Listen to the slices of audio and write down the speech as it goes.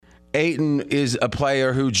Ayton is a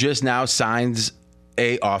player who just now signs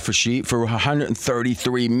a offer sheet for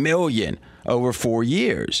 $133 million over 4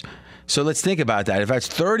 years. So let's think about that. If that's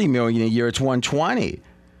 $30 million a year, it's $120,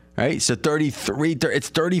 right? So it's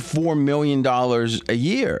 $34 million a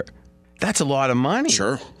year. That's a lot of money.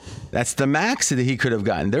 Sure. That's the max that he could have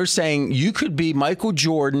gotten. They're saying you could be Michael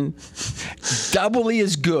Jordan, doubly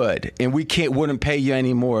as good, and we wouldn't pay you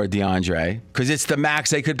any more, DeAndre, because it's the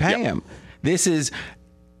max they could pay him. This is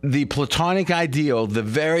the platonic ideal, the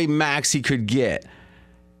very max he could get.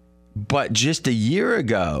 But just a year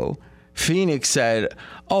ago, Phoenix said,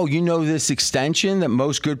 oh, you know this extension that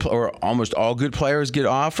most good or almost all good players get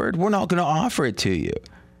offered? We're not going to offer it to you.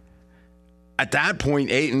 At that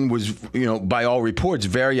point, Ayton was, by all reports,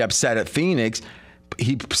 very upset at Phoenix.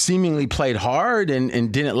 He seemingly played hard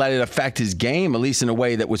and didn't let it affect his game, at least in a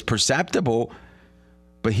way that was perceptible.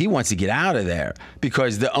 But he wants to get out of there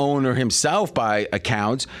because the owner himself, by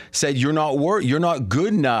accounts, said you're not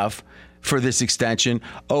good enough for this extension.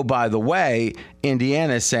 Oh, by the way,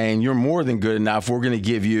 Indiana's saying you're more than good enough. We're going to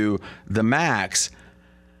give you the max.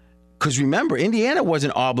 Because remember, Indiana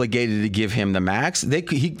wasn't obligated to give him the max. They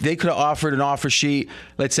could have offered an offer sheet,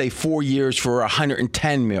 let's say 4 years for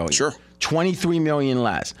 $110 million. Sure. $23 million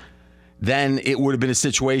less. Then it would have been a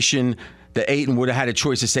situation that Ayton would have had a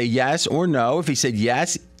choice to say yes or no. If he said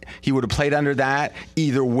yes, he would have played under that,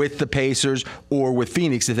 either with the Pacers or with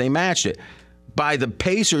Phoenix if they matched it. By the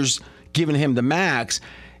Pacers giving him the max,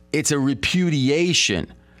 it's a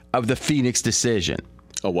repudiation of the Phoenix decision.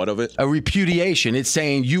 A what of it? A repudiation. It's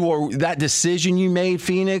saying that decision you made,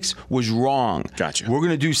 Phoenix, was wrong. Gotcha. We're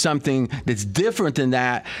going to do something that's different than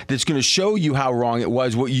that, that's going to show you how wrong it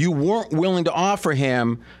was. What you weren't willing to offer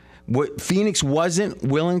him, what Phoenix wasn't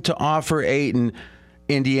willing to offer Ayton,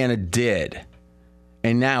 Indiana did.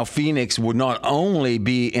 And now Phoenix would not only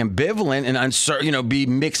be ambivalent and uncertain, be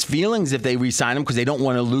mixed feelings if they re-sign him because they don't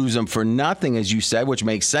want to lose him for nothing, as you said, which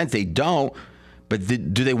makes sense. They don't. But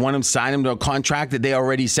do they want him to sign him to a contract that they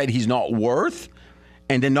already said he's not worth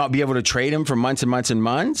and then not be able to trade him for months and months and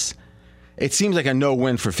months? It seems like a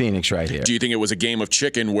no-win for Phoenix right here. Do you think it was a game of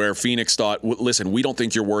chicken where Phoenix thought, listen, we don't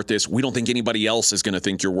think you're worth this. We don't think anybody else is going to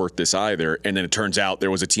think you're worth this either. And then it turns out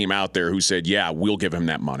there was a team out there who said, yeah, we'll give him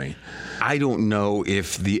that money. I don't know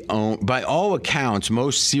if by all accounts,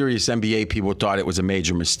 most serious NBA people thought it was a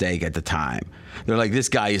major mistake at the time. They're like, this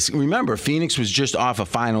guy is, remember, Phoenix was just off a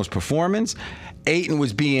finals performance. Ayton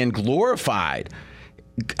was being glorified.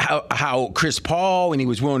 How Chris Paul, and he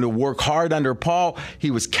was willing to work hard under Paul.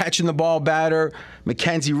 He was catching the ball better.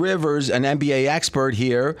 Mackenzie Rivers, an NBA expert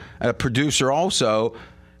here, a producer also.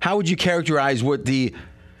 How would you characterize what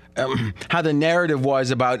how the narrative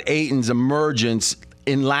was about Ayton's emergence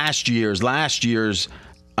in last year's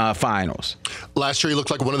finals? Last year, he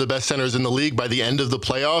looked like one of the best centers in the league by the end of the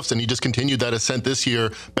playoffs, and he just continued that ascent this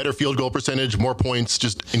year. Better field goal percentage, more points,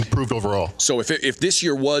 just improved overall. So if this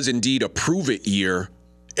year was indeed a prove-it year,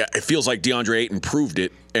 it feels like DeAndre Ayton proved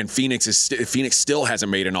it, and Phoenix still hasn't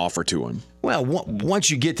made an offer to him. Well, once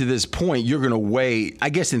you get to this point, you're going to wait. I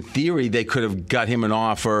guess in theory, they could have got him an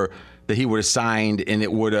offer that he would have signed, and it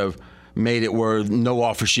would have made it where no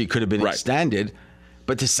offer sheet could have been extended.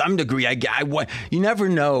 But to some degree, you never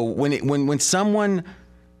know when someone,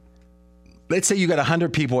 let's say you got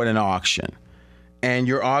 100 people at an auction, and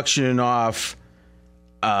you're auctioning off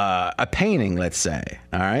a painting, let's say.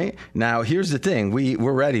 All right. Now, here's the thing.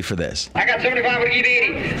 We're ready for this. I got 75. We'll give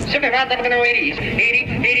 80. 75. That's going to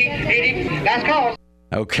 80. Last call.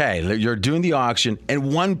 Okay. You're doing the auction,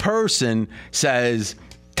 and one person says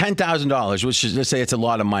 $10,000, which is, let's say it's a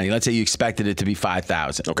lot of money. Let's say you expected it to be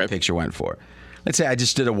 $5,000. Okay. The picture went for. Let's say I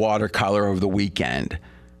just did a watercolor over the weekend.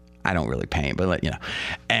 I don't really paint, but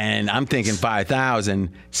and I'm thinking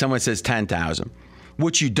 5,000. Someone says 10,000.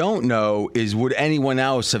 What you don't know is, would anyone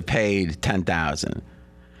else have paid 10,000?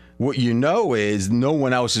 What you know is no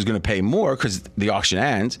one else is going to pay more because the auction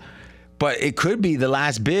ends. But it could be the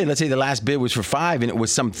last bid. Let's say the last bid was for 5 and it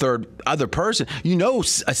was some other person.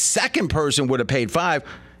 A second person would have paid 5.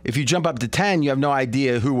 If you jump up to 10, you have no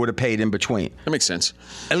idea who would have paid in between. That makes sense.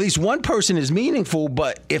 At least one person is meaningful,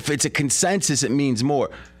 but if it's a consensus, it means more.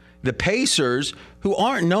 The Pacers, who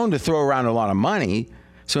aren't known to throw around a lot of money,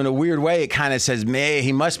 so in a weird way, it kind of says, man,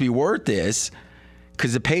 he must be worth this,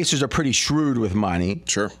 because the Pacers are pretty shrewd with money.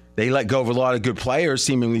 Sure. They let go of a lot of good players,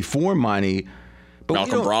 seemingly for money. But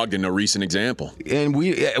Malcolm Brogdon, a recent example. And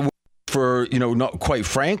not quite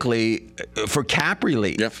frankly, for cap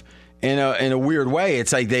relief. Yep. In a weird way,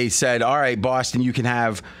 it's like they said, all right, Boston, you can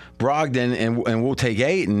have Brogdon and we'll take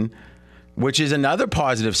Ayton, which is another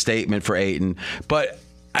positive statement for Ayton. But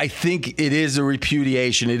I think it is a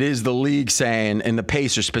repudiation. It is the league saying, and the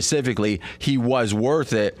Pacers specifically, he was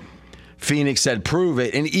worth it. Phoenix said, prove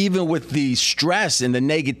it. And even with the stress and the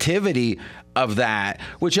negativity of that,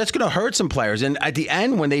 which that's going to hurt some players. And at the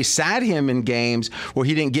end, when they sat him in games where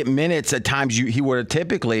he didn't get minutes at times he would have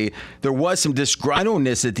typically, there was some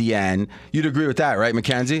disgruntledness at the end. You'd agree with that, right,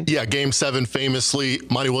 Mackenzie? Yeah, Game 7, famously,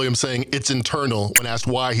 Monty Williams saying it's internal when asked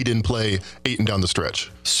why he didn't play Ayton down the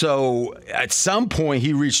stretch. So at some point,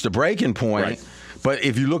 he reached a breaking point. Right. But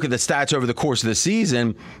if you look at the stats over the course of the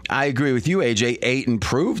season, I agree with you, AJ. Ayton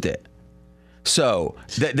proved it. So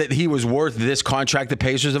that he was worth this contract the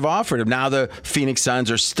Pacers have offered him. Now the Phoenix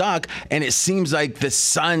Suns are stuck, and it seems like the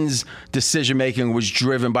Suns' decision-making was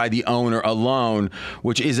driven by the owner alone,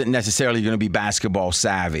 which isn't necessarily going to be basketball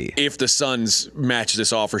savvy. If the Suns match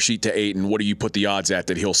this offer sheet to Ayton, what do you put the odds at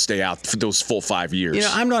that he'll stay out for those full 5 years? You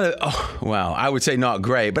know, I'm not I would say not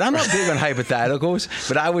great, but I'm not big on hypotheticals,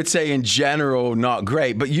 but I would say in general not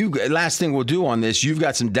great. But last thing we'll do on this, you've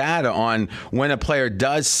got some data on when a player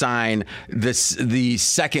does sign the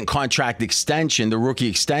second contract extension, the rookie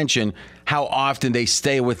extension, how often they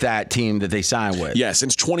stay with that team that they sign with. Yeah,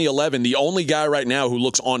 since 2011, the only guy right now who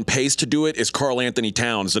looks on pace to do it is Karl Anthony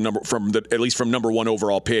Towns, at least from number 1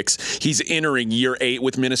 overall picks. He's entering year 8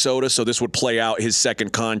 with Minnesota, so this would play out his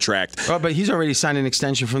second contract. Oh, but he's already signed an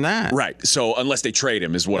extension from that. Right. So unless they trade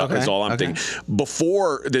him is all I'm thinking.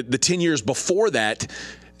 Before the 10 years before that,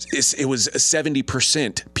 it was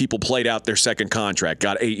 70% people played out their second contract,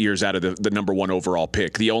 got 8 years out of the number 1 overall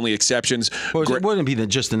pick. The only exceptions... Well, it wouldn't be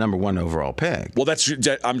just the number 1 overall pick. Well,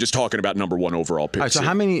 I'm just talking about number 1 overall picks. All right,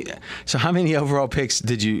 so how many overall picks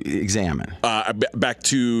did you examine? Back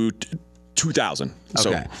to 2000.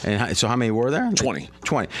 Okay. And so how many were there? 20.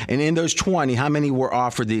 20. And in those 20, how many were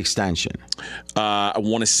offered the extension? I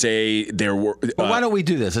want to say there were... Well, why don't we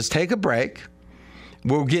do this? Let's take a break.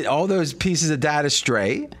 We'll get all those pieces of data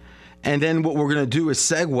straight, and then what we're going to do is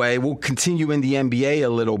segue. We'll continue in the NBA a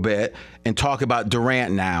little bit and talk about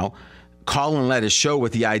Durant now. Colin led his show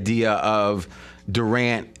with the idea of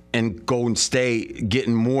Durant and Golden State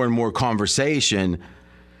getting more and more conversation.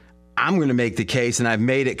 I'm going to make the case, and I've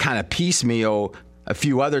made it kind of piecemeal a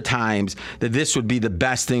few other times, that this would be the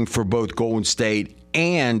best thing for both Golden State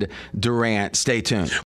and Durant. Stay tuned.